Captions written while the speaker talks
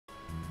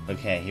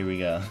Okay, here we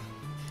go.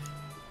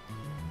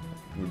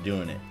 We're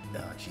doing it.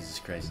 Oh, Jesus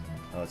Christ.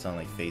 Oh, it's on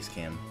like face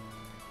cam.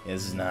 Yeah,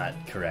 this is not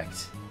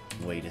correct.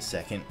 Wait a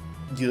second.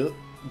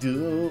 Ooh.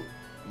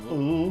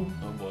 Oh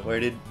boy. Where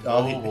did...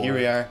 Oh, here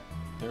we are.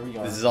 There we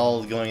are. This is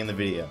all going in the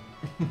video.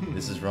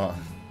 This is wrong.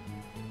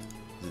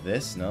 Is it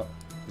this? No.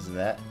 Is it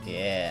that?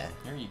 Yeah.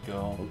 There you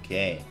go.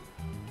 Okay.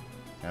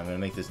 Now I'm gonna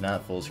make this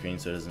not full screen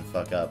so it doesn't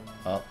fuck up.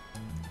 Oh.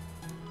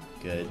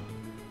 Good.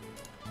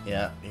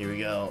 Yeah, here we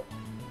go.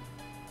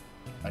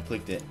 I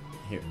clicked it.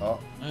 Here. Oh.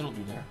 It'll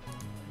be there.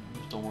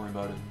 Just don't worry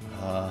about it.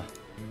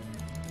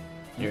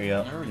 Here we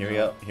go. Here we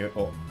go. Here.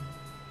 Oh.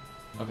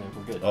 Okay,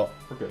 we're good. Oh.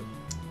 We're good.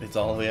 It's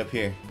all the way up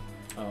here.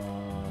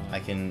 I I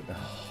can.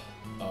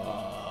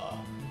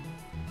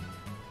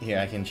 Here,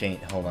 I can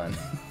change. Hold on.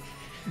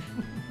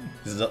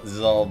 This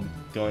is all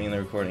going in the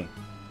recording.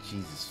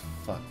 Jesus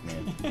fuck,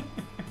 man.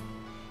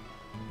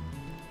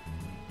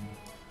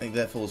 Make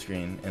that full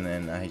screen, and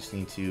then I just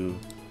need to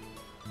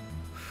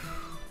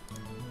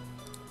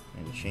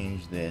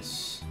change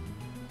this.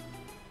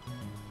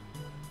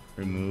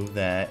 Remove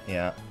that,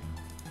 yeah.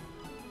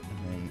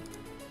 And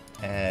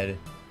then add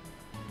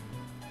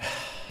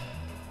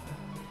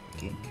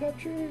game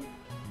capture.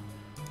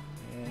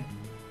 Yeah.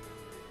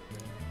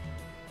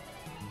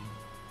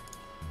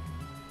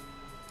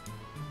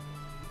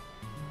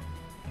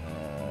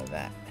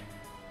 That.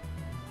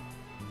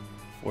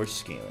 Force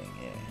scaling,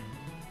 yeah.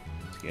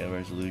 Scale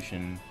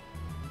resolution.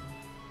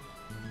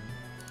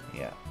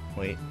 Yeah,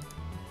 wait.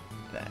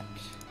 That.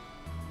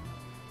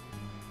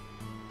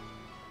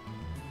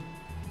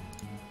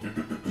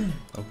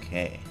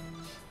 Okay.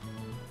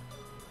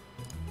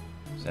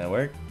 Does that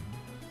work?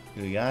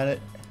 Do we got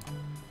it?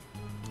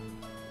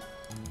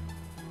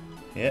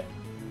 Yep.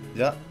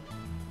 Yep.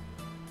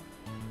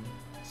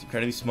 It's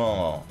incredibly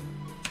small.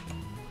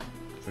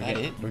 Is that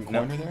it? The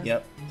corner there?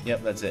 Yep.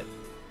 Yep, that's it.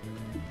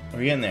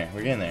 We're getting there.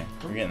 We're getting there.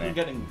 We're getting there. We're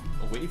getting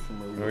away from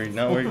where we were.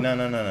 No, we're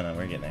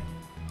getting there.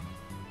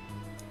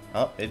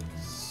 Oh,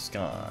 it's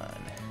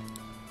gone.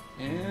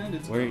 And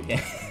it's We're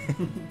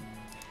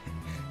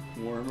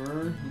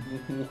warmer,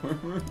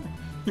 warmer.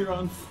 You're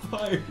on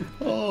fire.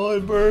 Oh,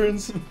 it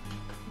burns.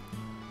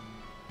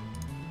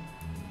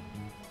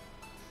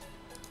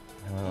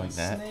 Oh, like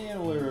that.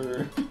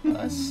 Snailer.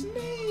 A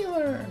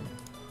snailer.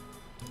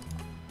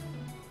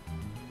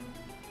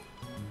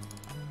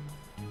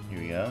 Here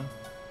we go.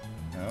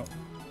 No.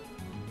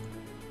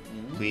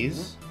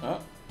 Please.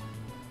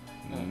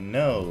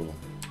 No.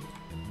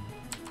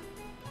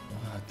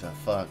 What the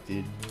fuck,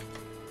 dude?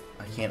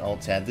 I can't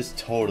alt tab this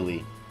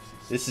totally.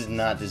 This is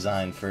not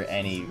designed for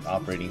any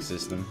operating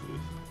system.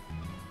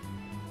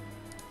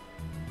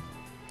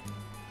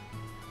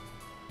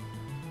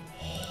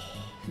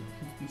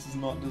 This is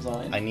not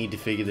designed. I need to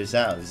figure this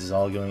out. This is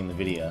all going in the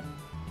video.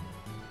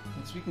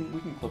 Yes, we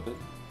can clip it.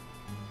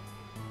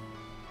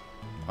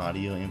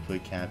 Audio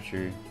input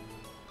capture,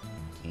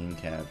 game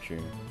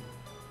capture,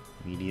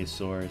 media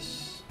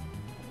source,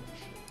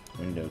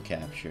 window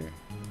capture.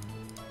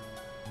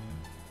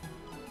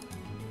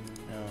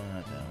 No,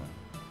 not that one.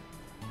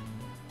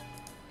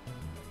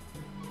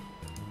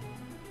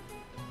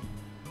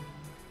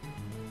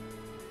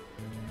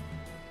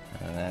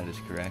 That is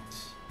correct.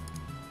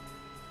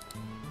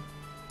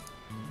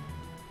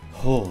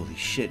 Holy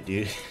shit,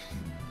 dude.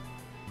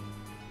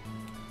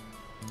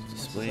 Display. This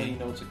is how you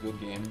know it's a good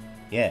game.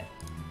 Yeah.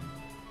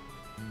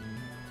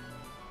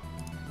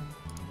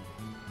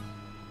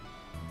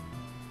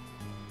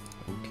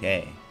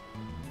 Okay.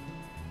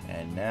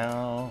 And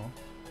now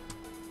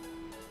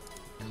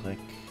click,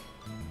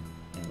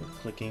 and we're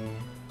clicking.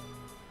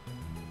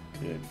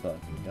 Good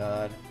fucking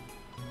god.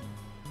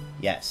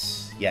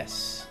 Yes,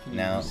 yes. Can you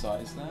now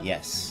resize that?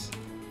 yes.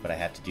 But I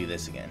have to do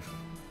this again.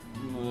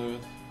 Uh,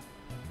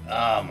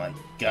 Oh my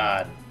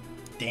god.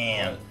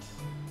 Damn. What?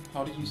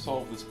 How do you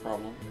solve this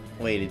problem?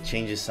 Wait, it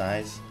changes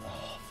size?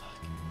 Oh fuck.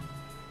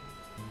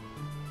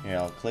 Here,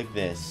 I'll click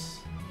this.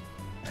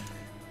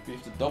 You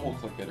have to double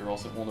click it or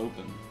else it won't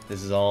open.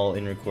 This is all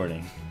in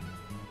recording.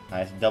 I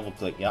have to double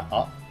click. Yeah.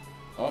 Oh.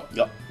 Oh.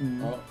 Yeah.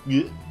 Oh.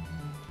 Yeah.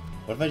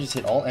 What if I just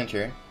hit Alt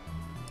Enter?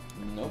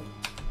 Nope.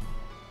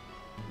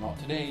 Not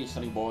today,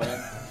 sonny boy.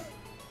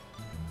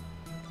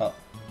 Oh.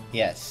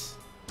 Yes.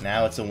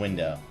 Now it's a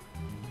window.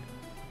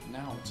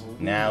 Now it's a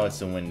window. Now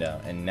it's a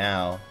window. And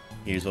now,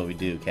 here's what we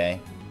do, okay?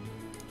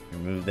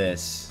 Remove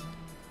this.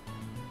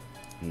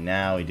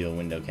 Now we do a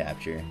window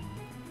capture.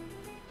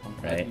 I'm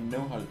glad Right. you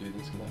know how to do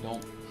this because I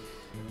don't.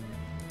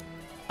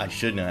 I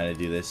should know how to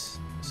do this.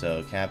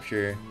 So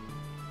capture.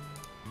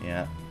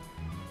 Yeah.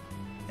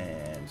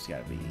 And it's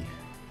gotta be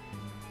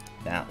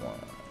that one.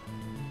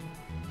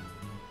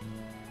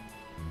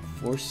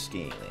 Force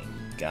scaling.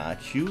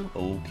 Got you.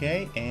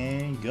 Okay,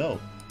 and go.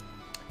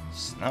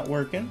 It's not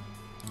working.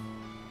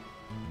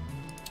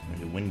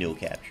 There's a window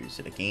capture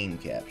instead of game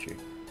capture.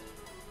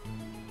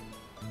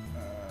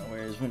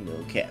 Where's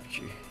window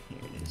capture? Here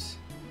it is.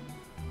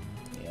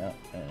 Yeah,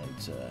 and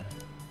it's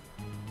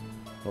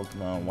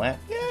Pokemon WACK.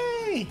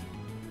 Yay!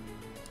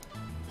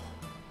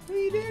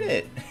 We did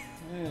it!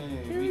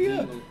 Hey, Here we we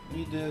did go. it.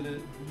 We did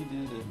it. We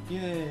did it.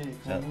 Yay.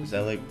 Does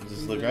that look? Does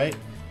this look right?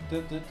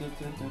 Yeah.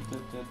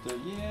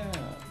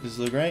 Does this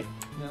look right?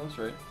 Yeah, that's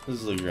right. Does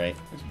this look right?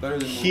 It's better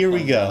than. Here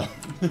we go.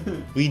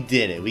 We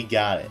did it. We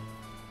got it.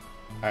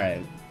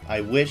 Alright.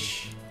 I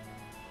wish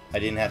I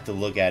didn't have to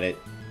look at it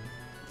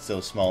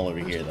so small over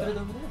here,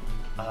 though.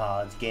 Oh,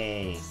 it's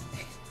gay.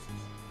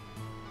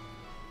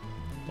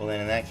 Well,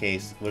 then in that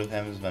case, what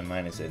happens if I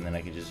minus it and then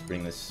I could just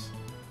bring this...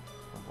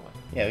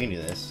 Yeah, we can do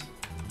this.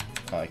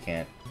 Oh, I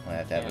can't. I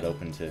have to have it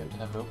open to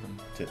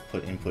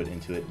put input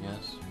into it.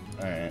 Yes.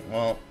 Alright,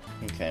 well,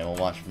 okay, we'll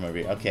watch from over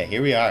here. Okay,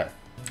 here we are.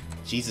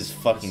 Jesus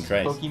fucking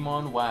Christ.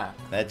 Pokemon WACK.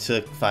 That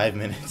took 5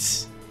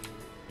 minutes.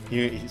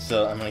 Here,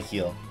 so I'm gonna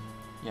heal.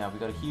 Yeah, we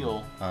gotta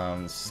heal.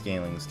 The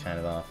scaling's kind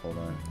of off. Hold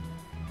on.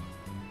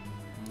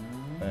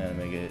 I'm gonna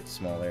make it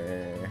smaller.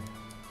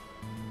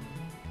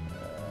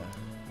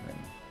 And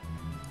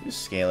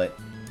just scale it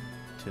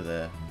to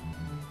the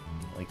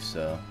like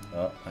so.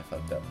 Oh, I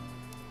fucked up.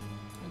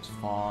 It's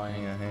fine.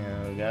 Hang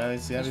on,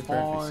 guys. It's gotta be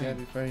perfect. It's gotta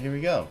be perfect. Here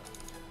we go.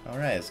 All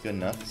right, it's good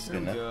enough. It's good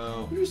enough.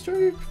 Go. You restore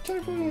your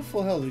Pokemon with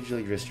full health. Would you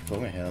like to rest your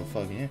Pokemon? Hell,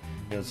 fucking yeah.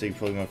 You'll take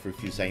your Pokemon for a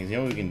few seconds. You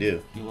know what we can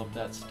do? Heal up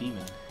that steaming.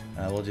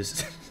 We'll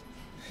just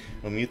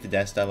we'll mute the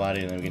desktop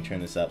audio and then we can turn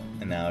this up,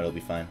 and now it'll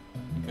be fine.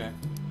 Okay.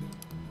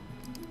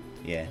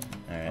 Yeah.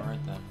 All right. All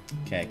right then.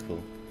 Okay.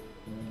 Cool.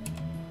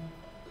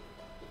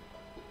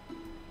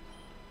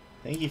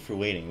 Thank you for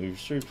waiting. We've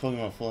restored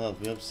Pokemon full health.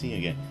 We hope to see you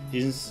again.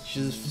 She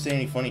doesn't say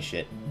any funny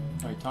shit.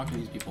 Alright, talk to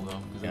these people though,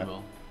 because they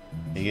will.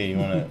 Yeah, you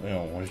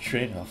want to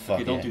trade? Oh fuck.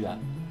 Okay, don't yeah. do that.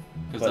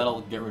 Because But-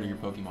 that'll get rid of your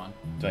Pokemon.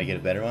 Do I get a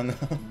better one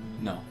though?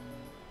 No.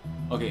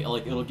 Okay,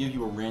 like it'll give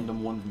you a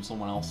random one from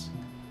someone else,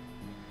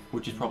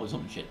 which is probably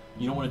something shit.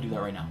 You don't want to do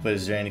that right now. But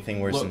is there anything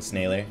worse Look, than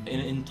Snailer?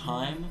 In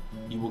time,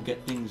 you will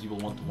get things you will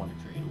want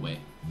to trade away,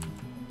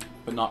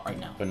 but not right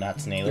now. But not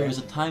Snailer? There is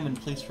a time and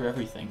place for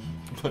everything,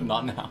 but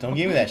not now. Don't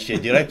give me that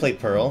shit, dude. I played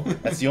Pearl.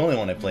 That's the only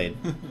one I played.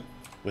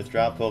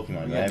 Withdraw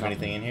Pokemon. Do We I got have nothing.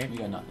 anything in here? We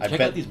got nothing. I Check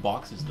bet- out these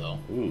boxes though.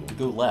 Ooh. We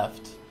go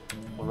left.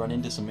 We'll run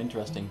into some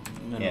interesting.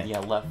 No, Yeah. yeah,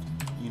 left.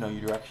 You know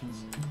your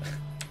directions.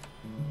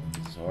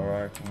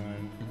 Zoroark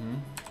one.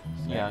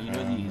 Yeah, you know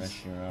Zekrom, these.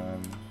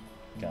 Reshiram,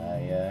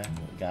 Gaia?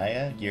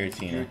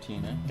 Giratina.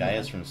 Giratina.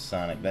 Gaia's from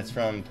Sonic. That's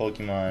from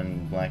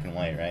Pokemon Black and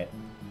White, right?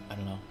 I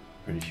don't know.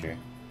 Pretty sure.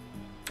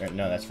 Or,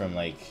 no, that's from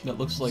like That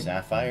looks like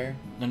Sapphire?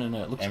 No.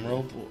 It looks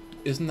Emerald?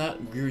 Isn't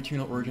that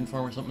Giratina Origin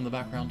Farm or something in the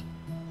background?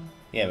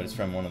 Yeah, but it's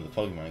from one of the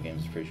Pokemon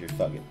games, pretty sure.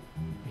 Fuck it.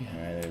 Yeah.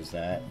 Alright, there's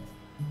that.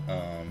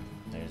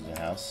 There's the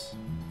house.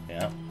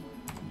 Yeah.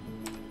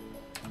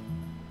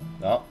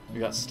 Oh, We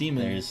got Steamin'.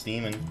 there's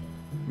Steamin'.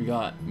 We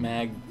got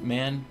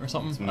Man or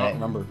something. It's I don't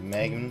remember.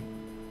 Magman.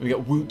 We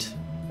got Woot.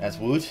 That's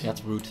Woot?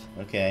 That's Woot.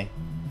 Okay.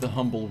 The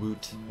humble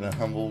Woot. The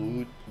humble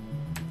Woot.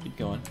 Keep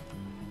going.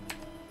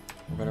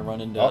 We're gonna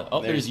run into. Oh,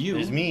 Oh, there's you.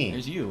 there's me.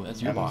 There's you.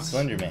 That's your I'm box.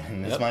 Slender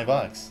Man. That's Yep. my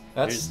box.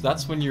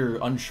 That's when you're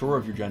unsure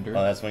of your gender.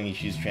 Oh, that's when you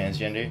choose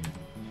transgender?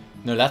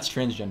 No, that's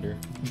transgender.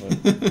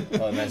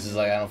 Oh, and that's just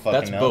like, I don't fucking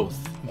That's know.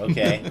 both.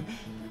 Okay.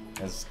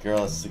 That's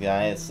girl, it's the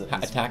guy. It's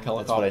Attack That's what I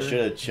helicopter. should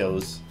have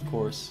chose. Of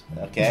course.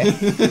 Okay.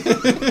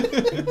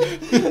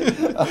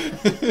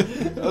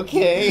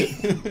 Okay.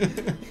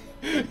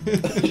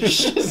 There's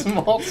just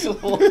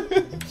multiple.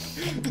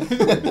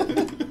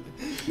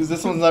 Because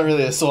this one's not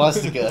really a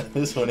swastika.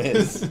 This one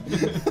is.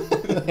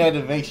 I had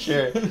to make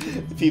sure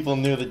people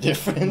knew the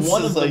difference.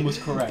 One of It's them like- was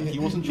correct. He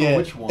wasn't sure Yeah.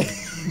 which one.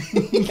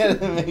 You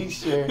gotta make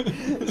sure.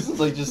 This is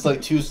like just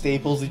like two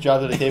staples he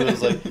dropped on the table.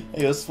 It's like,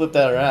 hey, let's flip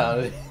that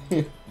around.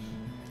 We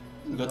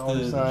got Dollar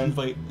the sign.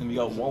 invite, and we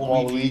got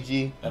Waluigi.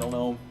 Waluigi. I don't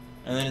know.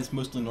 And then it's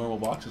mostly normal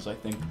boxes, I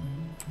think.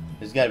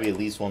 There's gotta be at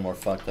least one more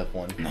fucked up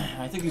one.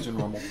 I think these are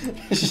normal.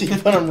 She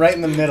put them right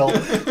in the middle.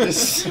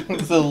 Just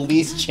with the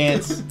least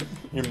chance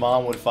your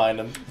mom would find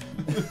them.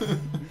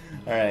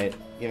 Alright,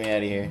 get me out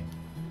of here.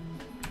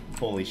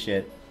 Holy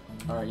shit.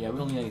 Alright, yeah, we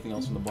don't need anything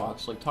else in the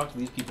box. Like, talk to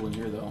these people in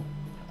here, though.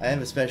 I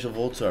have a special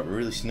Voltorb, a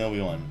really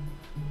snowy one.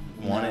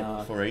 Want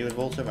Nah. it for regular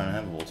Voltorb? I don't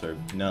have a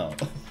Voltorb. No.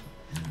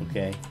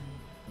 Okay.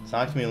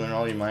 Talk to me and learn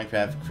all your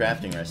Minecraft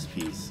crafting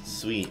recipes.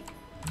 Sweet.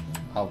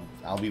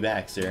 I'll be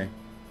back, sir.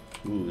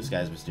 Ooh, this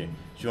guy's mysterious.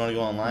 Do you want to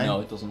go online?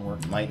 No, it doesn't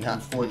work. Might not.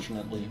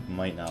 Unfortunately.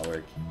 Might not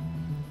work.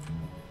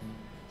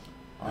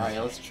 Alright,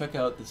 let's check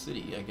out the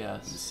city, I The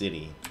guess.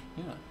 city.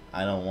 Yeah.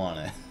 I don't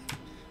wanna.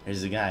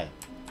 There's a guy.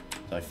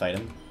 Do I fight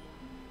him?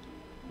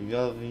 We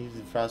go use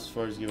the frost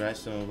forest give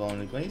rise to a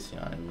the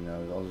glacier. You know,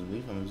 with all the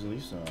leaf on his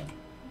leaves on.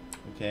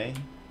 Okay.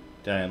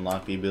 Did I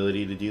unlock the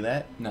ability to do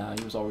that? Nah,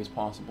 he was always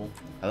possible.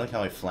 I like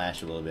how I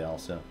flash a little bit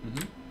also.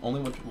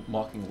 Only when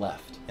walking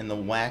left. In the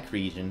WACK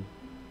region,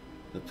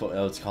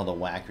 it's called the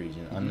WACK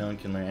region. Unknown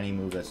can learn any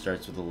move that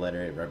starts with the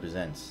letter it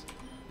represents.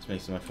 This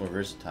makes it much more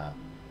versatile.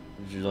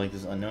 Would you like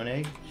this unknown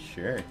egg?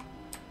 Sure.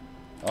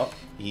 Oh,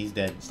 he's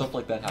dead. Stuff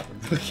like that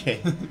happens.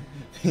 Okay.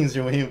 Things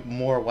are way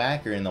more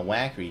whacker in the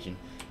WACK region.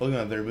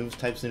 Pokemon better moves,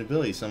 types, and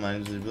abilities. Some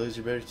items and abilities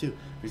are better too.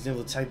 For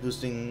example, type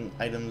boosting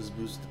items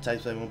boost the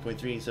types by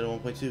 1.3 instead of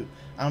 1.2.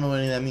 I don't know what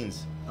any of that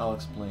means. I'll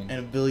explain. And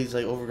abilities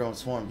like Overgrown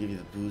Swarm give you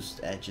the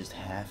boost at just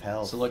half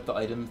health. So like the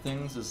item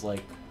things is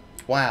like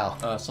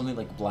wow. Something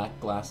like Black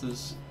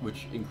Glasses,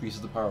 which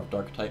increases the power of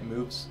Dark type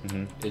moves,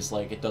 is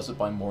like it does it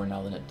by more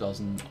now than it does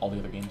in all the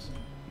other games.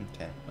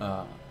 Okay.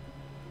 Uh,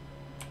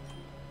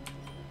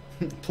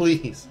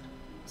 Please.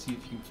 See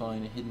if you can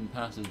find a hidden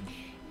passage.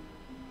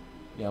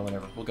 Yeah,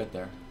 whatever. We'll get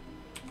there.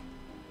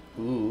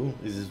 Ooh,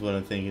 is this what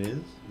I'm thinking it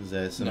is? Is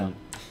that some... No.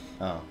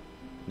 Oh.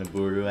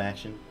 Naburu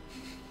action?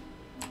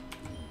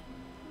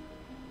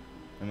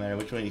 No matter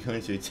which one you go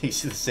into, it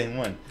takes you to the same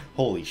one.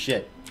 Holy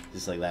shit. Is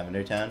this like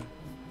Lavender Town?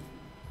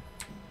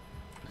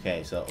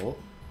 Okay, so... Oh,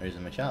 there's a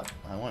Machop.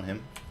 I want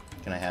him.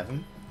 Can I have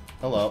him?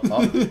 Hello.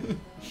 Oh.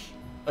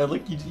 I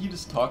like he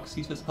just talks.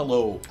 He says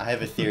hello. I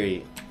have a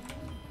theory.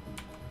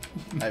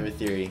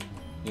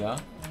 Yeah?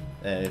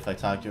 That if I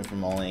talk to him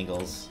from all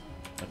angles...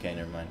 Okay,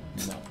 never mind.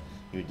 No.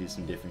 He would do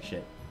some different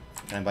shit.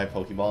 Can I buy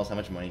Pokeballs? How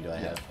much money do I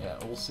have? Yeah,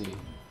 we'll see.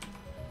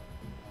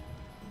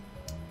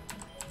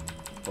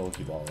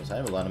 Pokeballs. I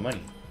have a lot of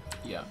money.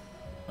 Yeah.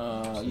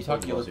 Some You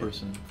talk to the other Pokeballs here.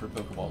 person for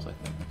Pokeballs, I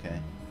think. Okay.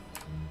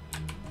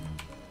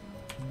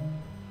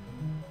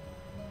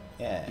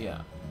 Yeah. Yeah.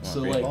 Want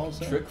So great like, balls,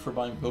 though? trick for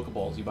buying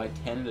Pokeballs, you buy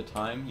 10 at a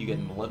time, you get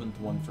an 11th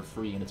one for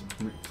free, and it's a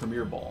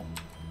Premier Ball.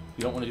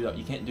 You don't want to do that.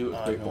 You can't do it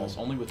with Great no. Balls,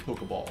 only with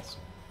Pokeballs.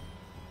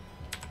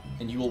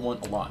 And you will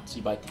want a lot, so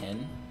you buy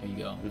 10, there you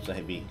go. Oops, I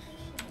hit B.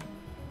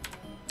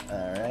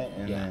 Alright,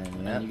 and then,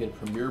 and then you get a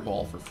Premier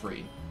Ball for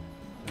free.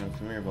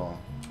 Premier Ball.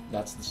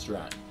 That's the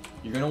strat.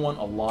 You're going to want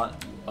a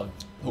lot of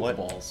What?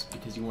 Pokeballs,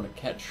 because you want to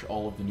catch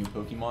all of the new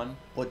Pokemon.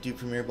 What do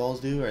Premier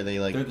Balls do? Are they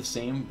like... They're the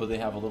same, but they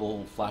have a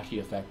little flashy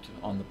effect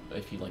on the...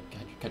 If you like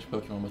catch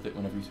Pokemon with it,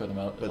 whenever you throw them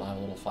out, it'll have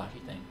a little flashy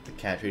thing. The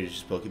catch rate is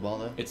just Pokeball,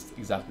 though? It's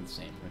exactly the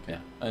same. Okay.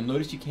 Yeah. And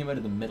notice you came out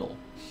of the middle.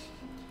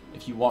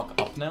 If you walk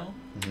up now,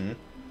 Mm-hmm.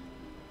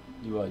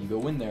 you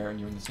go in there and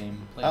you're in the same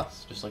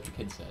place, just like the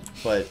kid said.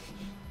 But...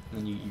 And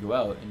then you go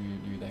out and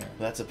you're there.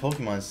 That's a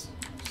Pokemon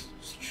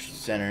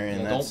center,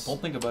 and Yeah, that's... don't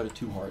think about it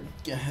too hard.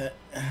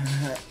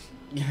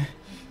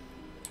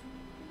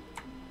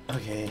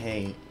 Okay,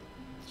 hey.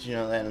 Did you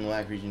know that in the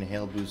WACK region,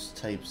 hail boosts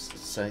types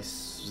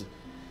size...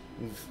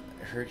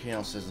 Hurricane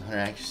also has 100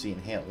 accuracy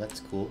in hail. That's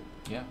cool.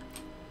 Yeah,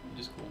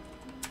 it is cool.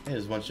 Hey,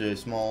 there's a bunch of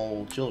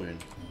small children.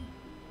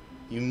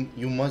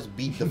 You must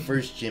beat the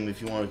first gym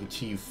if you want to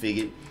continue,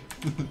 figure.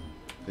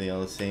 They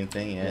all the same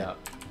thing, yeah. Yeah.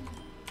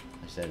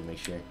 I just had to make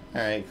sure.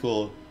 Alright,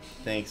 cool.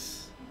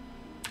 Thanks.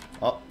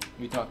 Oh,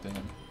 We talked to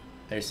him.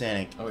 there's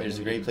Sanic. Oh, wait, There's no, a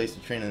we great didn't. place to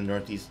train in the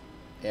Northeast.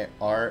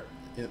 Whoa.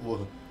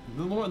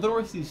 The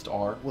Northeast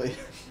are. Wait.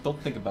 Don't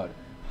think about it.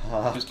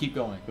 Just keep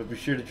going. But be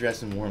sure to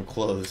dress in warm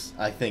clothes.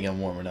 I think I'm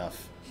warm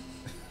enough.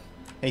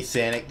 Hey,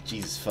 Sanic.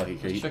 Jesus fucking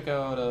Let's Christ. check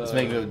out. Let's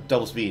make it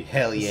double speed.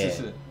 Hell yeah. This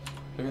is it.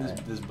 Check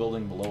out this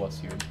building below us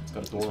here. It's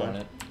got a door This on one?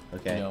 it.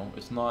 Okay. You know,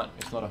 it's not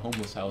a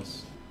homeless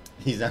house.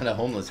 He's not a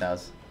homeless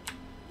house.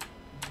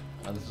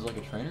 This is like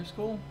a trainer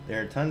school?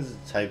 There are tons of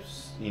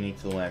types unique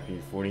to the WACK.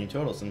 You're 40 in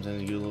total.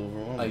 Sometimes you get a little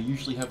overwhelmed. I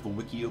usually have the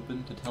wiki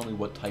open to tell me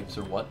what types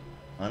are what.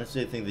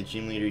 Honestly, I think the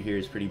gym leader here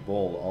is pretty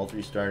bold. All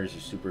 3 starters are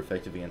super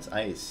effective against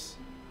ice.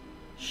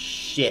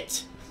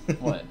 Shit.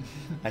 What?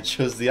 I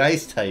chose the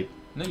ice type.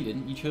 No, you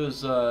didn't. You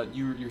chose,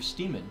 you're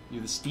steaming.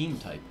 You're the steam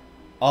type.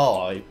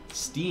 Oh,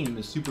 Steam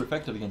is super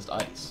effective against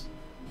ice.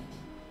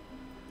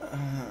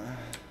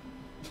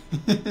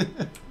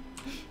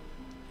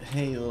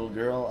 Hey, little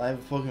girl. I have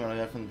a Pokemon I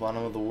got from the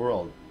bottom of the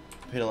world.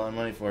 I paid a lot of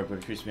money for it, but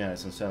it creeps me out.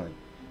 It's unsettling.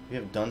 If you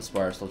have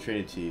Dunsparce, I'll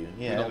trade it to you.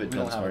 Yeah, I have a we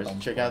don't have a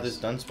Dunsparce. Check out this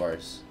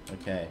Dunsparce.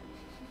 Dunsparce. Okay.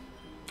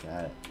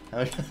 Got it.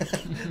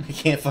 I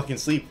can't fucking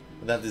sleep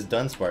without this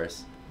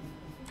Dunsparce.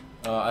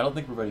 I don't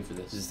think we're ready for Is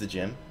this. this the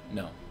gym?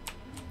 No.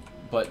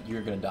 But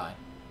you're gonna die.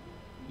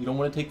 You don't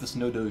want to take the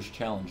Snow Doge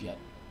challenge yet.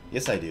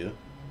 Yes, I do.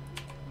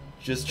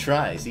 Just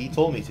try. See, he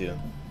told me to.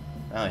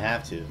 Now I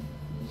have to.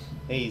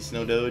 Hey,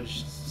 Snow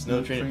Doge,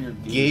 Snow Trainer,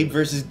 Gabe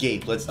versus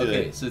Gabe. Let's do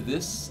Okay, it. so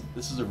this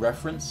is a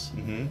reference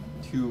Mm-hmm.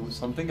 to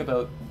something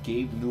about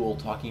Gabe Newell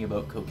talking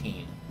about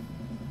cocaine.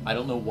 I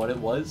don't know what it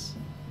was,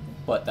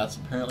 but that's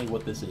apparently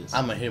what this is.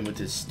 I'm gonna hit him with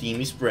this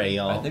steamy spray,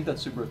 y'all. I think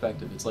that's super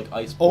effective. It's like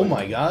ice Oh poison.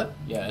 my god.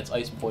 Yeah, it's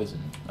ice poison.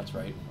 That's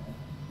right.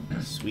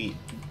 Sweet.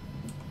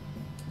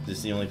 Is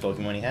this the only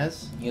Pokemon he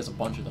has? He has a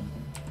bunch of them.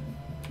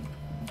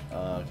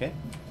 Okay.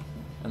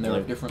 And they're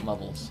Like- at different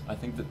levels. I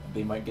think that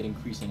they might get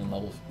increasing in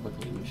level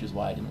quickly, which is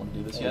why I didn't want to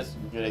do this yet. That's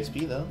good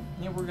XP though.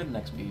 Yeah, we're getting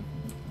XP.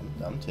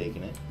 I'm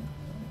taking it.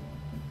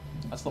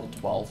 That's level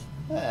 12.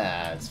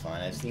 Ah, it's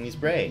fine. I have steamy You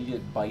spray.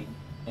 get bite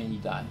and you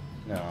die.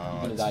 No,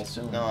 gonna it's- die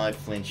soon. No, I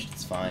flinched.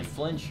 It's fine. You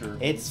flinch or...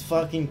 It's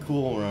fucking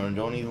cool, Ronan.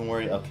 Don't even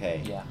worry.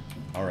 Okay. Yeah.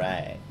 All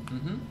right.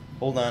 Mm-hmm.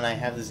 Hold on. I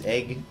have this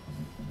egg.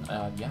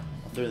 Yeah.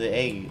 I'll throw the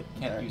egg.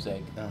 Can't use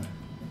egg.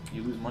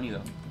 You lose money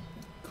though.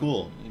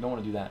 Cool. You don't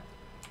want to do that.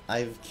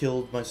 I've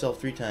killed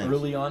myself 3 times.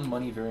 Early on,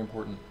 money very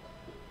important.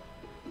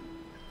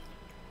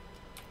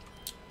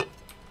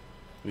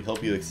 We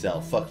hope you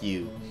excel. Fuck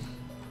you.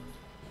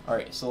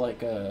 Alright, so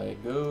like,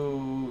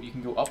 you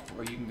can go up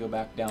or you can go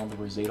back down to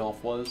where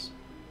Zadolf was.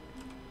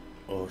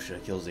 Oh, should I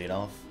kill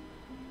Zadolf?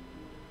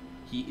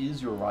 He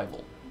is your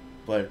rival.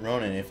 But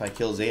Ronan, if I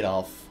kill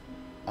Zadolf,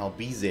 I'll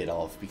be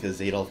Zadolf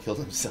because Zadolf killed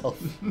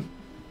himself.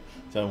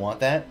 Do I want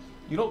that?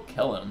 You don't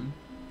kill him.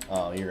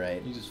 Oh, you're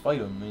right. You just fight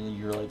him, and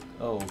you're like,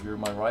 oh, you're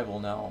my rival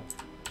now.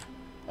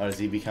 Oh, does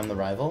he become the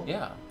rival?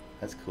 Yeah.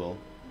 That's cool.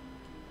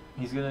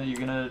 You're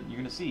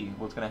gonna see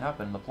what's gonna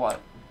happen in the plot.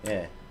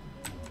 Yeah.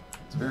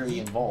 It's very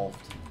involved.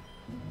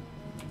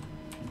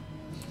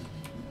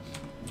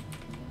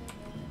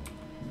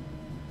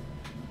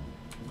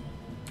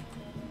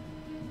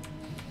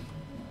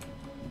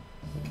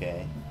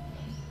 Okay.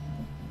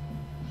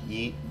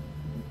 Yeet.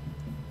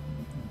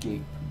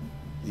 Gape.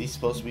 Is he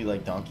supposed to be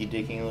like donkey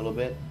dicking a little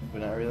bit,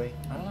 but not really?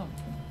 I don't know.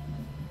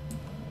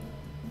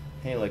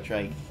 Hey,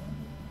 Electrike.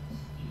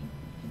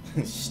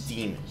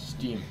 Steaming.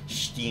 Steam.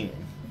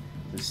 Steaming.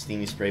 Is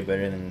steamy spray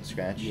better than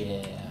scratch?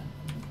 Yeah.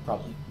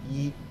 Probably.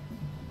 Yeet.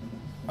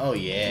 Oh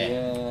yeah.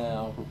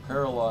 Yeah, we're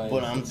paralyzed.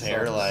 But I'm It sucks.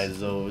 paralyzed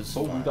though. It's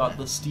But we fine. got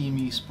the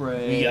steamy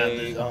spray. We got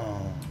the.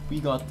 Oh. We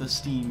got the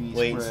steamy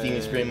Wait, spray.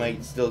 steamy spray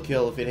might still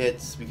kill if it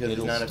hits because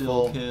It'll it's not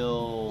still a full.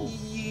 kill.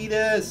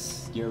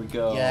 Yeetus. Here we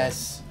go.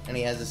 Yes, and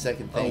he has a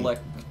second thing.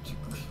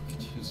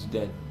 Who's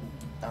dead?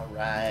 All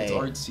right. It's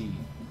artsy.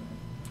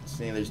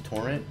 See, there's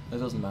torrent. That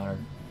doesn't matter.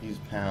 Use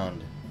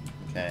pound.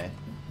 Okay.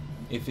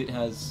 If it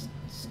has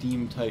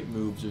steam type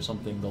moves or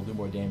something, they'll do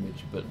more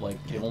damage. But like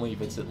only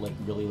if it's at like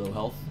really low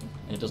health,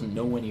 and it doesn't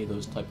know any of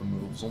those type of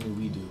moves. Only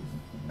we do.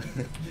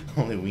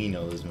 Only we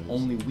know those moves.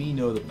 Only we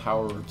know the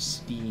power of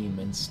steam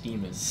and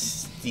steaming.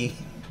 Steam.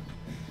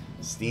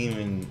 Steam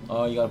and.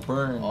 Oh, you got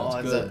burn.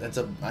 Oh, That's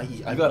good. I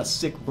You got a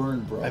sick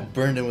burn, bro. I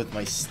burned him with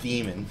my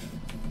steaming.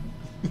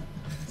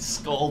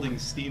 Scalding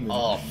steaming.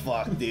 Oh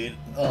fuck, dude.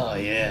 Oh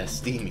yeah,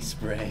 steamy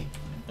spray.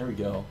 There we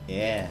go.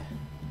 Yeah.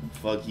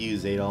 Fuck you,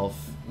 Zadolf.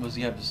 What does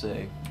he have to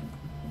say?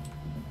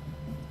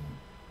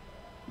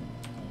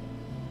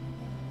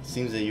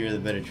 Seems that you're the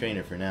better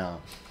trainer for now.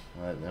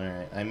 But,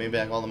 alright. I made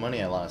back all the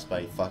money I lost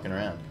by fucking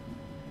around.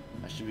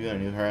 I should be going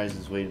to New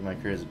Horizons waiting my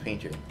career as a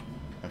painter.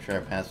 I'm sure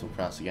our paths will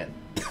cross again.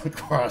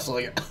 Cross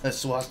like a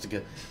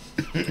swastika.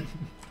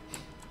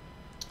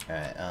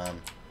 Alright,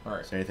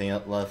 Alright. is there anything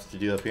else left to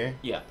do up here?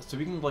 Yeah, so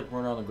we can like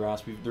run around the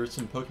grass. There's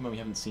some Pokemon we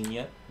haven't seen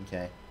yet.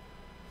 Okay.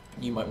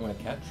 You might want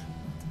to catch.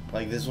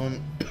 Like this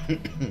one?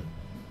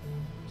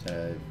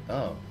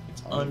 Oh.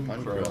 It's Uncrow.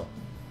 Uncrow.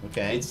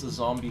 Okay. It's a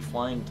zombie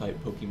flying type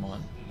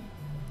Pokemon.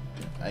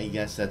 I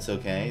guess that's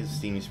okay. Is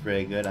steamy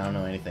spray good? I don't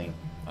know anything.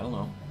 I don't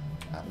know.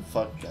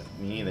 Fuck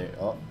me neither.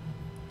 Oh.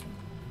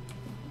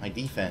 My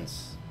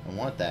defense. I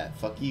want that.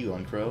 Fuck you,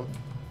 Uncrow.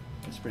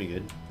 That's pretty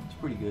good. It's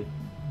pretty good.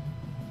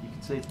 You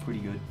could say it's pretty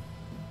good.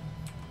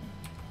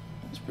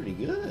 It's pretty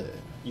good.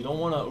 You don't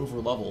want to over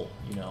level,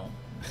 you know,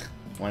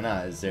 Why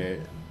not? Is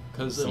there...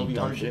 because Some it'll be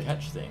dumb hard to shit?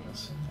 catch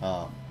things.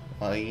 Oh.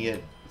 Well, you can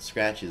get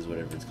scratches,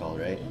 whatever it's called,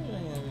 right?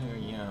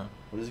 Yeah.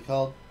 What is it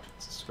called?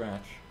 It's a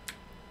scratch.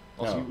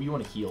 Also, No. we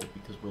want to heal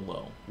because we're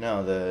low.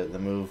 No, the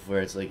move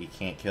where it's like it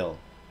can't kill.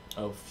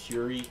 Oh,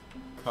 Fury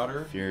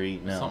Cutter? Fury...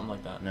 No. Something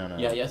like that. No, no.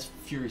 Yeah, it's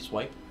Fury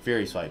Swipe,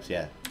 Fury swipes,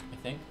 yeah. I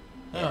think.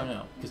 Yeah.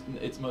 No, because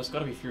it's got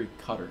to be Fury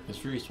Cutter, because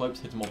Fury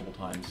Swipes hits multiple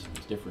times.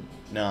 It's different.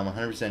 No, I'm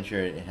 100% sure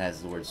it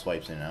has the word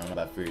swipes in it. I don't know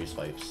about Fury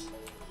swipes.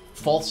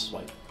 False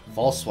Swipe.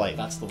 False swipe.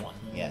 That's the one.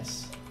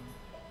 Yes.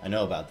 I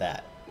know about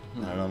that.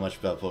 Mhm. I don't know much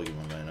about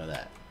Pokemon, but I know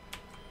that.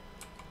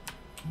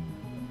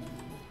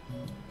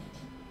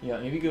 Yeah,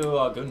 maybe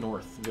go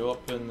north. Go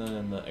up in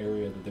the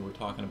area that they were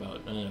talking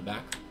about, and then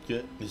back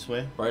Good. This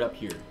way? right up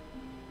here.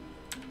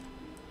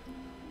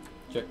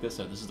 Check this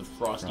out. This is the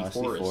Frosty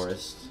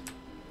Forest.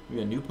 We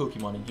got a new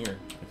Pokemon in here.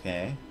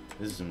 Okay.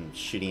 This is some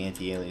shitty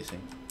anti-aliasing.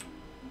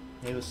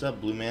 Hey, what's up,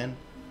 Blue Man?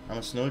 I'm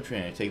a snow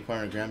trainer. I take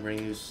part in a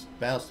groundbreaking new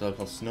battle style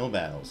called Snow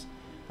Battles.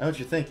 I know what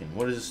you're thinking.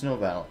 What is a snow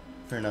battle?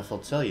 Fair enough, I'll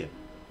tell you.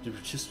 To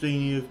participate, you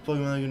need a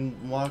Pokemon that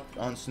can walk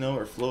on snow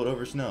or float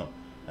over snow.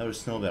 How about a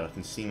snow battle?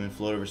 Can steam and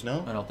float over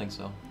snow? I don't think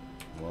so.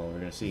 Well, we're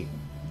gonna see.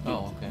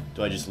 Oh, okay.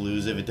 Do I just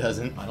lose if it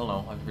doesn't? I don't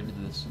know. I've never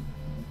did this.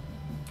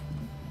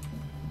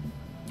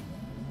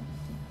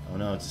 Oh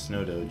no, it's a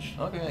snow doge.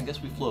 Okay, I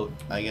guess we float.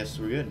 I guess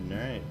we're good.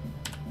 Alright.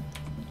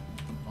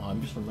 Oh,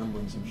 I'm just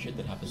remembering some shit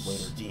that happens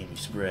later. Steamy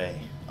spray.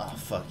 Oh,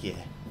 fuck yeah.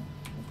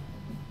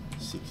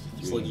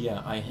 63. So like,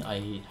 yeah,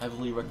 I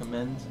heavily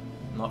recommend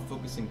not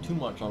focusing too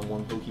much on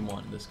one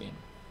Pokemon in this game,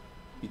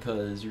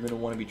 because you're gonna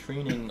want to be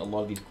training a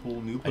lot of these cool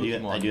new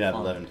Pokemon. I do have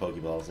fun. 11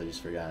 Pokeballs. I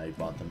just forgot I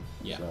bought them.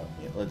 Yeah. So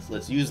yeah,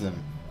 let's use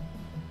them.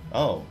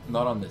 Oh.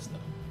 Not on this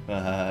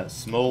though.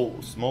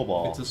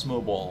 Smoball. It's a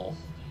Smoball.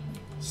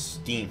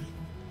 Steam.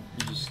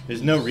 Just,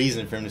 There's no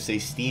reason for him to say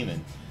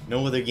steaming.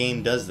 No other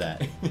game does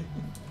that.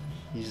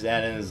 You just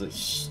add in as like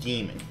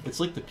steaming. It's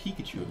like the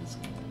Pikachu of this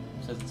game.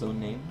 It has its own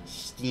name.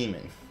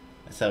 Steaming.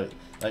 That's how.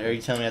 Like, are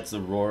you telling me that's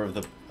the roar of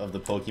the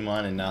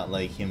Pokemon and not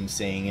like him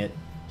saying it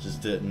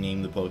just to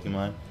name the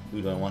Pokemon?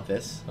 Ooh, do I want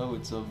this? Oh,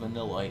 it's a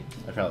Vanillite.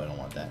 I probably don't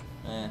want that.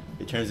 Eh.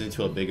 It turns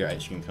into a bigger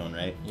ice cream cone,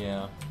 right?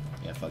 Yeah.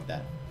 Yeah, fuck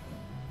that.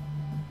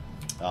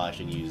 Oh, I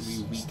should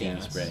use Weak steam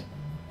gas. spray.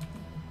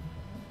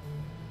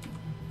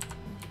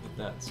 With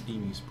that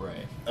steamy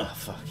spray. Oh,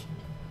 fuck.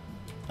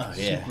 Oh,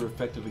 yeah. Super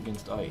effective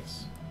against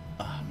ice.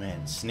 Oh,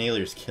 man.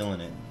 Snailer's killing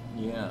it.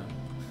 Yeah.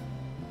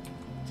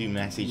 Dude,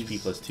 max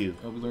HP plus 2.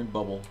 Oh, we learned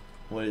bubble.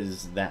 What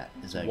is that?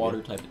 Is that Water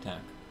good? type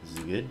attack. Is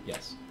it good?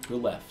 Yes. Go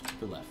left.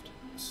 Go left.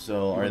 So, You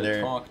are wanna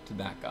there... talk to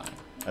that guy.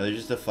 Are there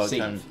just a fuck Save.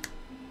 ton...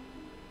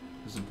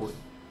 This is important.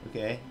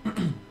 Okay. Are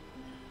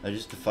there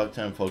just a fuck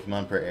ton of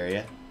Pokemon per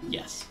area?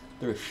 Yes.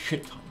 There are a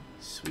shit ton.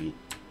 Sweet.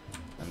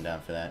 I'm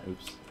down for that.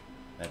 Oops.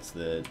 That's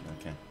the...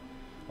 Okay.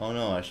 Oh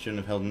no, I shouldn't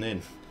have held it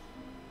in.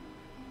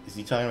 Is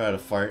he talking about a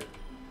fart?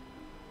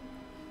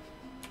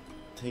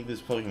 Take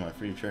this Pokemon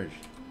free of charge.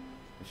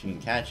 If you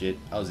can catch it...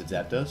 Oh, is it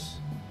Zapdos?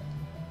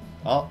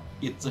 Oh!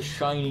 It's a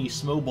shiny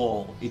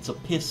Smoball. It's a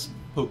piss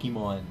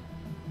Pokemon.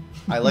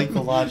 I like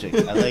the logic.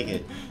 I like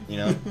it. You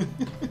know?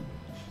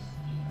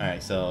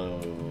 Alright, so...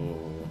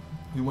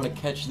 We want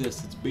to catch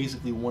this. It's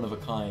basically one of a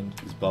kind.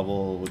 Would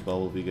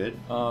Bubble be good?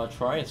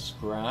 Try a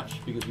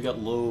Scratch, because we got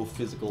low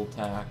physical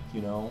attack,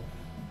 you know?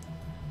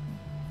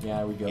 Yeah,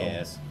 there we go.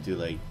 Yes, do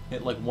like...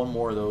 Hit like one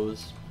more of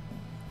those,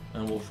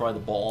 and we'll try the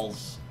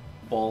balls.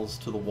 Balls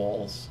to the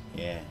walls.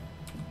 Yeah.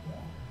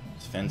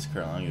 It's fence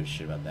curl, I don't give a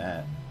shit about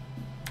that.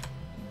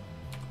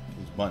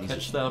 These buttons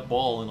Catch that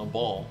ball in a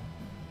ball.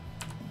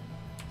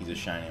 He's a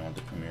shiny, I want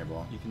the premier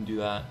ball. You can do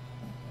that.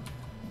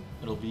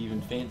 It'll be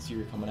even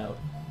fancier coming out.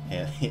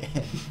 Yeah.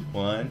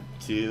 1,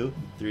 2,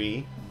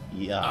 3.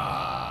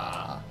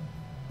 Yeah.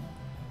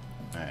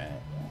 Alright.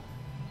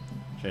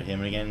 Should I hit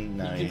him again?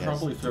 No, You he can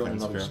probably has throw in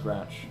defense another curl.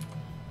 Scratch.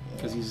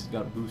 Because Yeah. he's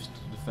got boost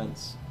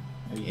defense.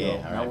 There you Yeah,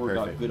 go. Now alright, we've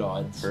got perfect. good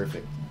odds.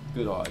 Perfect.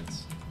 Good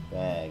odds.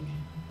 Bag.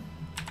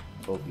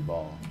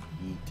 Pokeball.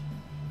 Eat.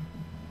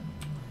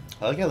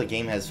 I like how the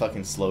game has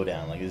fucking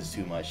slowdown. Like, this is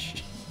too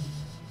much.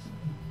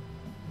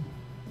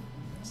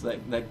 So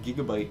that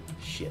gigabyte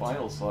Shit.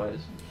 file size.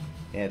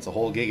 Yeah, it's a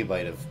whole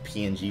gigabyte of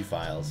PNG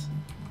files.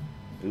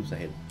 Oops, I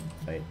hit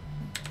fight.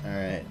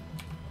 Alright.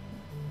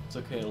 It's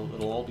okay.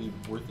 It'll all be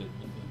worth it.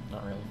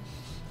 Not really.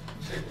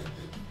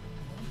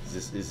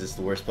 Is this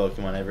the worst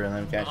Pokemon ever that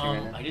I'm catching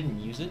right now? I didn't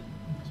use it,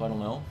 so I don't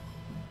know.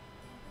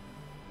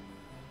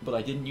 But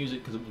I didn't use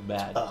it because it was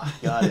bad.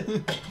 Got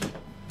it.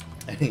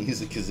 I didn't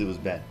use it because it was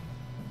bad.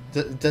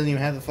 It doesn't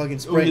even have the fucking Oh,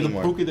 spray yeah, the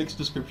anymore. Pokedex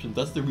description.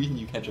 That's the reason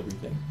you catch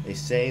everything. They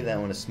say that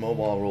when a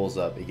Smoball rolls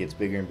up, it gets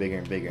bigger and bigger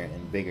and bigger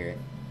and bigger,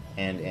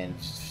 and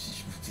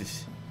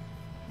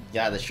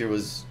yeah, that sure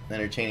was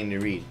entertaining to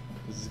read.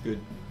 This is good.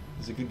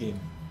 This is a good game.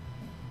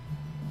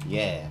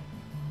 Yeah.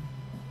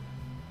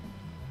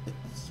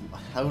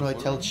 How do I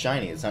tell it's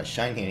shiny? It's not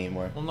shiny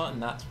anymore. Well, not in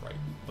that sprite,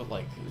 but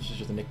like it's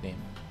just a nickname.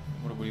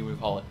 What do you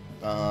call it?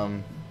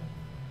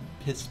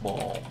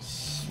 Pissball.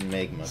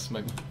 Smegma.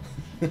 Smegma.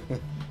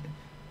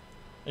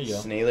 There you go.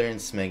 Snailer and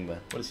Smegma.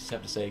 What does he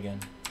have to say again?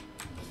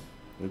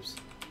 Oops.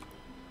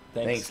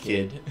 Thanks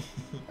kid.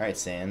 Alright,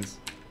 Sans.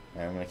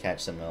 Alright, I'm gonna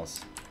catch something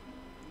else.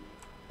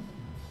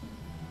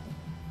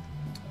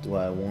 Do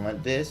I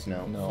want this?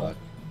 No. No. Fuck.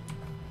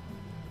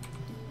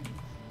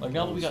 Like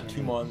now that we got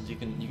 2 mons, you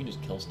can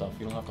just kill stuff.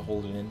 You don't have to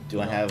hold it in. Do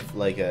you I know? have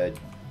like a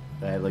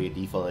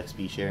default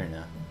XP share or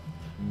no?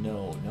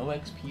 No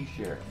XP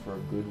share for a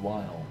good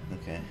while.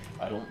 Okay.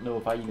 I don't know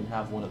if I even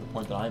have one at the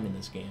point that I'm in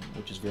this game,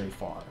 which is very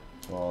far.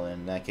 Well,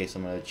 in that case,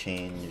 I'm gonna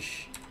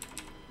change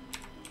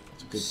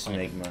It's a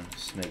good plan.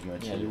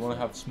 Smegma. Yeah, you want to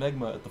have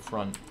Smegma at the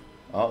front.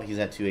 Oh, he's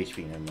at 2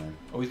 HP. Never mind.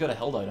 Oh, he's got a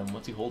held item.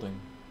 What's he holding?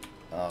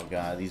 Oh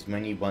god, these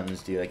menu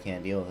buttons, dude. I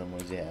can't deal with them.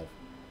 What does he have?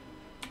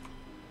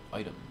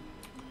 Item.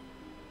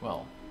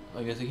 Well,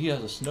 I guess he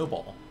has a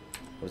snowball.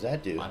 What does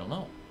that do? I don't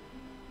know.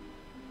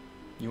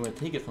 You want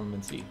to take it from him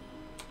and see.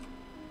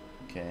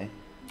 Okay.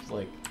 It's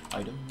like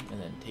item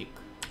and then take.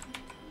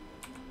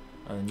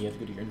 And then you have to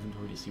go to your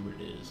inventory to see what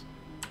it is.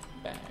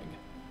 Bag.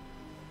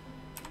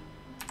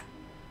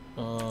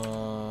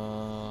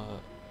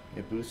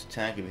 It boosts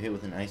attack if hit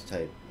with an ice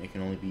type. It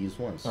can only be used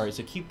once. Alright,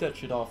 so keep that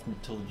shit off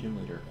until the gym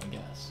leader, I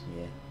guess.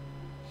 Yeah.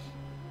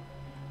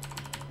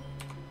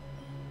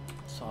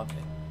 Sabe.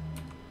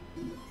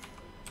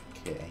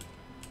 Okay.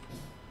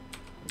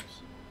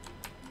 Oops.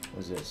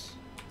 What's this?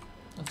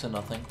 That's a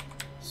nothing.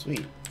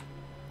 Sweet.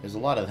 There's a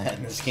lot of that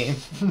in this game.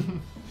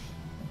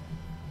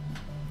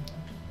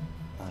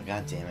 Oh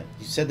god damn it!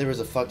 You said there was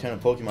a fuck ton of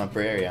Pokemon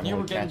per area. I'm Yeah,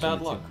 only we're getting catching bad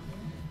the luck.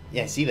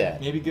 Yeah, I see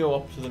that. Maybe go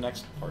up to the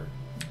next part.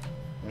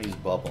 I'm gonna use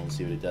Bubble and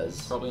see what it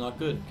does. Probably not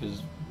good,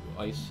 because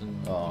ice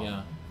and,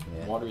 Yeah.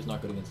 water is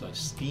not good against ice.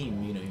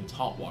 Steam, you know, it's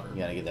hot water.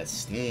 You gotta get that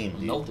steam,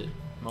 dude. Melt it.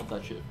 Melt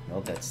that shit.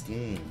 Melt that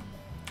steam.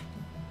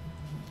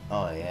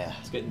 Oh yeah.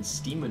 It's getting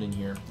steaming in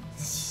here.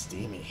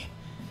 Steamy.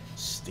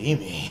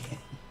 Steamy.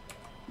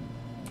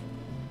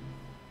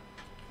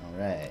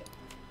 Alright.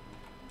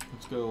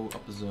 Let's go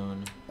up a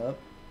zone. Up.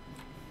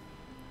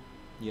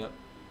 Yep.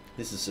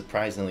 This is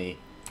surprisingly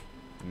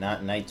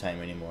not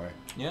nighttime anymore.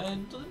 Yeah,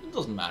 it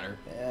doesn't matter.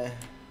 Eh,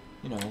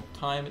 You know,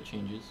 time, it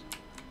changes.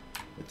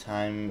 the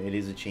time it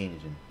is a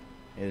changing.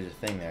 There's a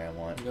thing there I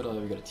want. We got a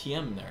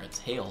TM there. It's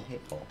hail. Hail.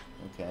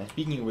 Okay.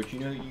 Speaking of which, you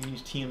know you can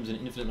use TMs an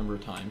infinite number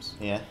of times.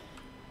 Yeah.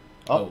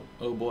 Oh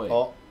boy.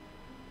 Oh.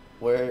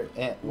 Where?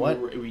 What?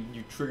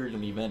 You triggered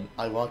an event.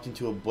 I walked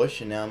into a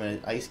bush and now I'm in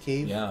an ice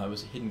cave? Yeah, it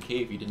was a hidden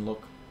cave. You didn't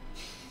look.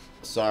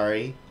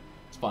 Sorry.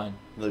 It's fine.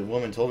 The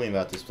woman told me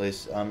about this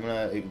place. I'm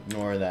gonna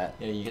ignore that.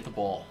 Yeah, you get the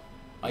ball.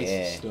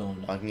 Ice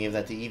stone. I can give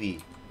that to Evie.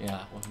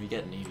 Yeah, well, we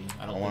get an Evie.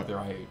 I don't think they're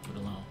right. I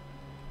don't know.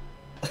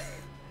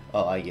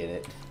 Oh, I get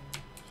it.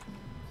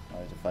 I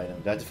have to fight him.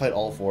 Do I have to fight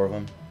all 4 of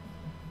them?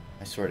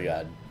 I swear to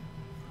God.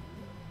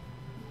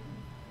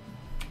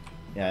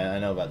 Yeah, I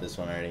know about this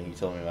one already. You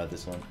told me about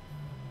this one.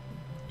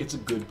 It's a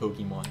good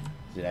Pokemon.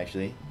 Is it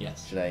actually?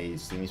 Yes. Should I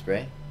use Steamy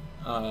Spray?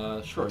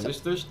 Sure. There's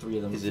 3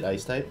 of them. Is it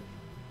Ice type?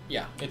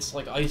 Yeah, it's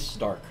like Ice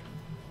Dark.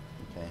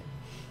 Okay.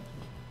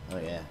 Oh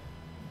yeah.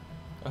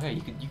 Oh hey,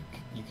 you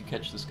could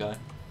catch this guy.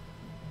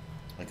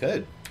 I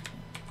could.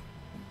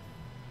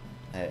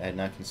 I had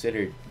not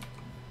considered.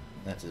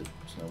 That's a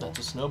snowball. That's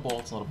a snowball.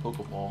 It's not a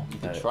Pokeball. You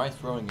could Got it. try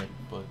throwing it,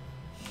 but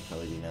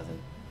Probably do nothing.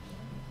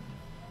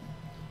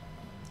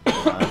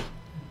 Come on.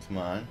 Come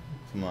on.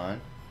 Come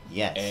on.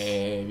 Yes.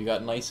 hey, we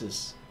got an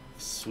Isis.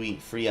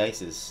 Sweet. Free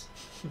ISIS.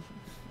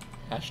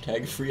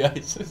 Hashtag free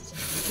Isis.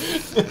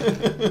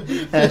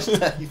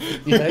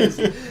 Hashtag free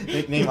ISIS.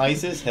 Nickname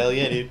ISIS? Hell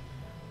yeah, dude.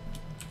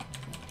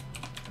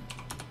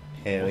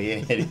 Hell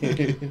yeah,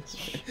 dude.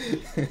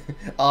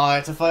 Oh, I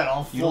have to fight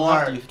all 4. You don't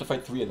have to. You have to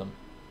fight 3 of them.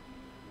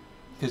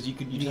 Because you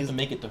just have to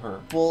make it to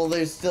her. Well,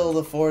 there's still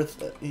the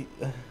 4th.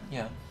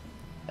 Yeah.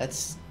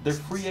 That's... They're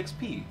free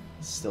XP.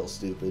 Still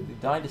stupid. They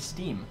died to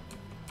Steam.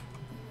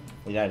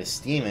 We died to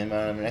Steaming,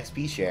 but I'm an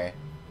XP share.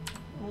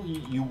 Well,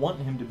 you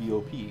want him to be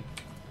OP.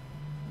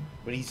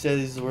 But he said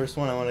he's the worst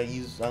one. I want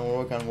to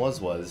work on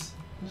Was.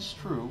 It's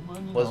true,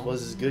 but you know.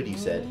 Was is good, you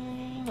said.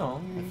 You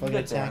know, I you fucking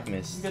get there. attack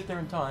missed. You get there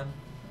in time.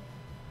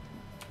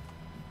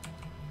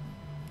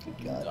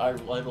 Good God. I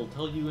will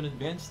tell you in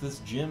advance, this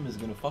gym is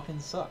gonna fucking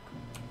suck.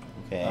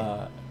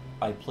 Okay.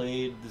 I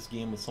played this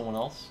game with someone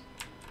else,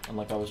 and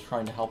like I was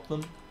trying to help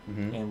them,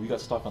 Mm-hmm. and we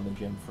got stuck on the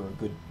gym for a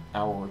good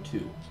hour or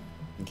 2.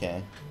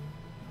 Okay.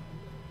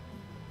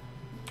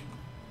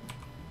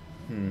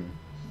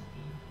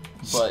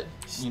 But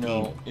you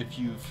know, if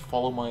you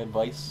follow my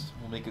advice,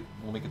 we'll make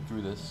it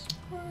through this.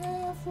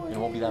 It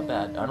won't be that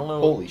bad. I don't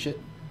know. Holy shit.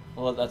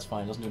 Well, that's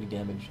fine. It doesn't do any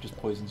damage. It just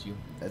poisons you.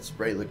 That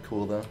spray looked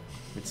cool, though.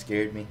 It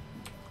scared me.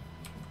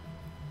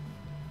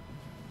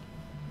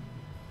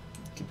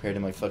 Compared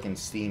to my fucking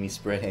steamy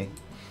spray.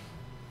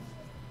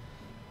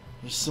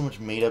 There's so much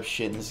made up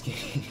shit in this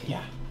game.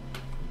 Yeah.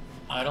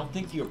 I don't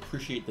think you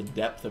appreciate the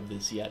depth of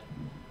this yet.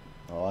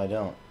 Oh, I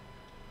don't.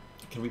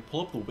 Can we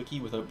pull up the wiki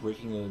without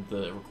breaking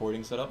the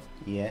recording setup?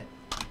 Yeah.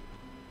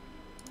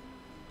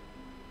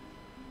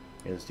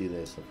 Here, let's do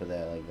this. I'll put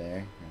that like there,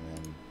 and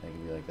then that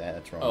can be like that.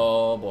 That's wrong.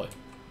 Oh boy.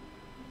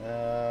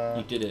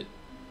 You You did it.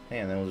 Hey,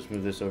 and then we'll just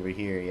move this over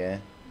here, yeah?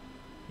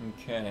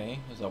 Okay.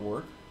 Does that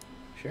work?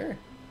 Sure.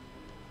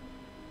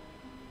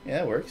 Yeah,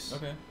 that works.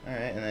 Okay.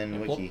 Alright, and then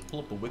Yeah, wiki.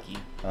 pull up the wiki.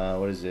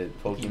 What is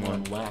it?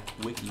 Pokemon WACK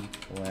wiki.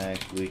 WACK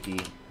wiki.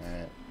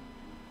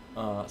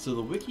 Alright. So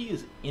the wiki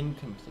is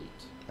incomplete.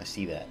 I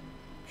see that.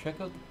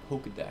 Check out the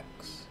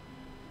Pokedex.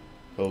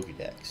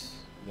 Pokedex.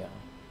 Yeah.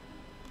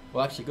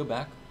 Well, actually, go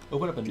back.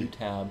 Open up a new Good.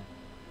 tab.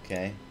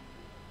 Okay.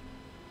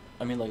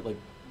 I mean, like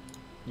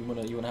you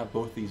wanna have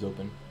both these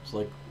open. So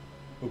like,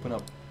 open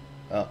up.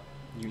 Oh.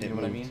 You it know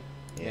what I moved.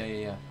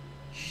 mean? Yeah.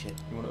 Shit.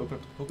 You wanna open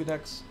up the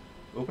Pokedex.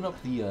 Open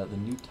up the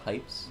new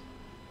types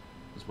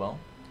as well.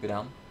 Go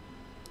down.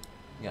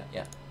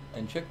 Yeah.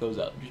 And check those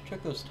out. Just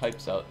check those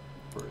types out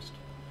first.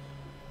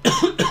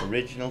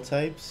 Original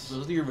types.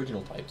 Those are the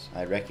original types.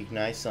 I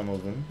recognize some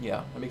of them.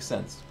 Yeah, that makes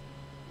sense.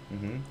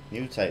 Mm-hmm.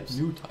 New types.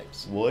 New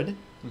types. Wood.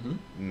 Mm-hmm.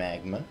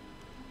 Magma.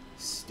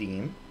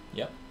 Steam.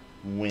 Yep.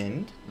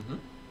 Wind. Mm-hmm.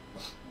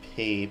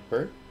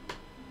 Paper.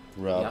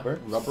 Rubber.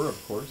 Yeah, rubber,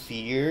 of course.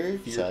 Fear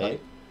type.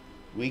 type.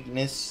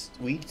 Weakness.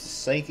 Weak to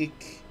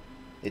psychic.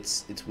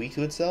 It's weak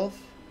to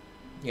itself.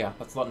 Yeah,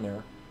 that's not an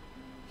error.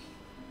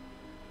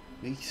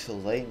 Weak to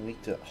light. Weak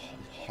to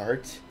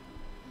heart.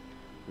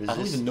 I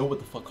don't even know what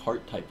the fuck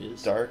heart type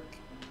is. Dark.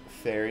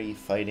 Fairy.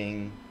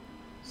 Fighting.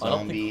 I don't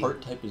Zombie. think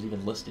heart type is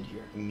even listed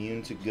here.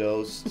 Immune to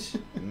ghost.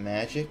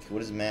 Magic.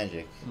 What is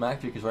magic?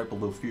 Magic is right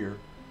below fear.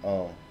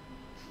 Oh.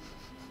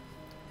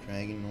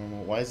 Dragon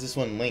normal. Why is this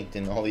one linked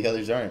and all the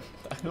others aren't?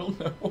 I don't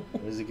know.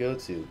 Where does it go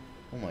to?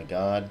 Oh my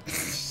god.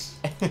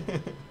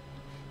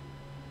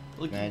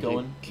 Keep Magic,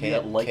 going. We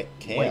got light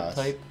chaos.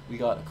 type. We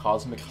got a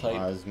cosmic type.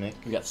 Cosmic.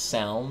 We got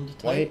sound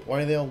Why type.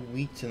 are they all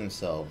weak to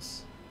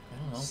themselves?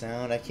 I don't know.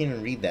 Sound. I can't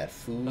even read that.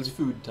 Food. That's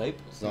food type.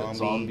 You got Zombie.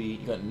 zombie.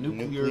 You got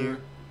nuclear.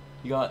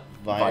 You got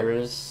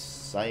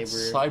Virus.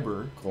 Cyber.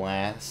 Cyber.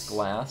 Glass.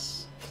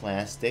 Glass.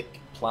 Plastic.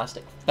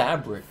 Plastic.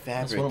 Fabric.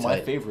 That's Fabric one of my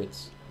type.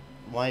 favorites.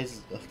 Why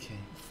is okay?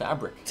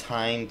 Fabric.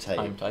 Time type.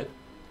 Time type.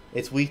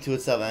 It's weak to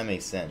itself. That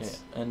makes Yeah.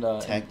 sense. And,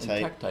 Tech and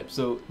type. tech type.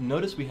 So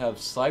notice we have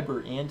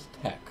cyber and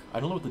tech. I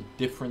don't know what the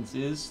difference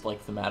is,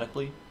 like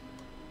thematically,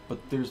 but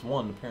there's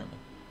one apparently.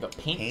 We got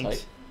paint type.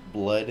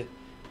 blood,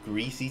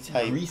 greasy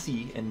type,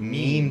 Greasy and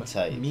meme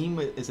type. Meme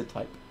is a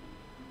type.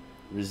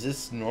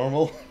 resist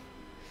normal,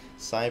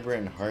 cyber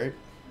and heart,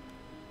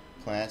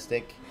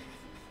 plastic.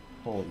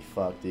 Holy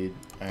fuck, dude.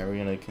 Alright, we're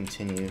gonna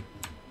continue.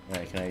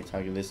 Alright, can I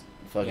talk to this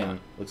fucking,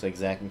 looks like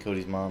Zack and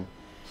Cody's mom.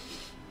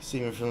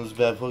 Save me from this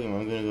bad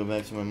Pokemon, I'm gonna go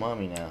back to my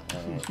mommy now.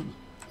 Alright.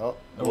 Oh,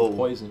 Or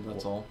poisoned,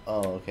 that's all.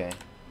 Oh, okay.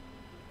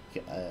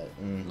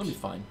 It'll be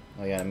fine.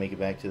 I gotta make it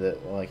back to the,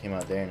 well, I came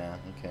out there now,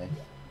 okay.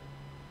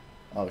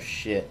 Oh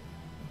shit.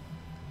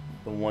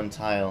 The one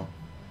tile.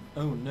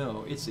 Oh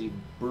no, it's a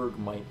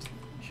Bergmite.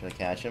 Should I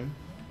catch him?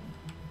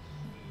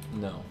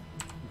 No.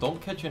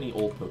 Don't catch any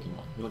old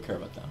Pokemon. We don't care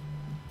about them.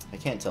 I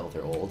can't tell if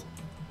they're old.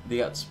 They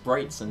got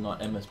sprites and not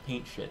MS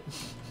Paint shit.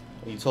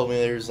 You told me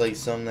there's like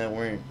some that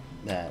weren't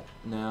that.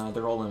 Nah,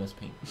 they're all MS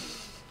Paint.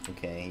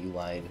 Okay, you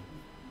lied.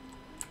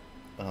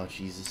 Oh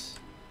Jesus.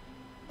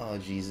 Oh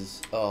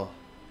Jesus. Oh.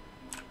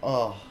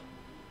 Oh.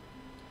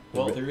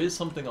 Well, there is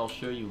something I'll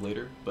show you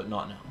later, but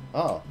not now.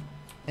 Oh.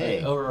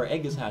 Hey. Oh, our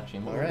egg is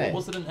hatching. What Alright.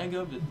 was it an egg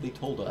of? They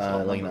told us. I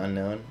don't Like an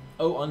remember. unknown.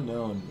 Oh,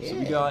 unknown. So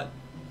we Yeah. got...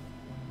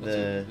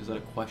 The. Is that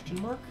a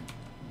question mark?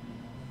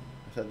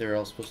 I thought they were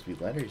all supposed to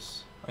be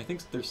letters. I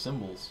think they're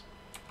symbols.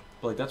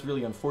 But like that's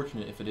really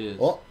unfortunate if it is.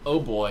 Oh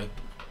boy.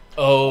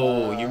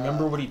 Oh, you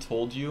remember what he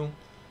told you?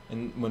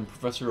 And when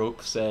Professor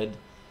Oak said,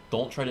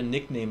 "Don't try to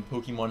nickname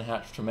Pokemon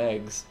hatched from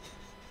eggs."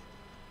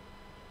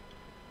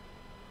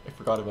 I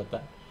forgot about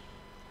that.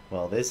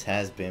 Well, this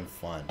has been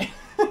fun.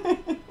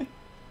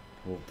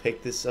 We'll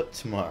pick this up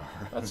tomorrow.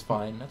 That's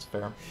fine. That's fair.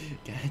 God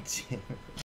damn it.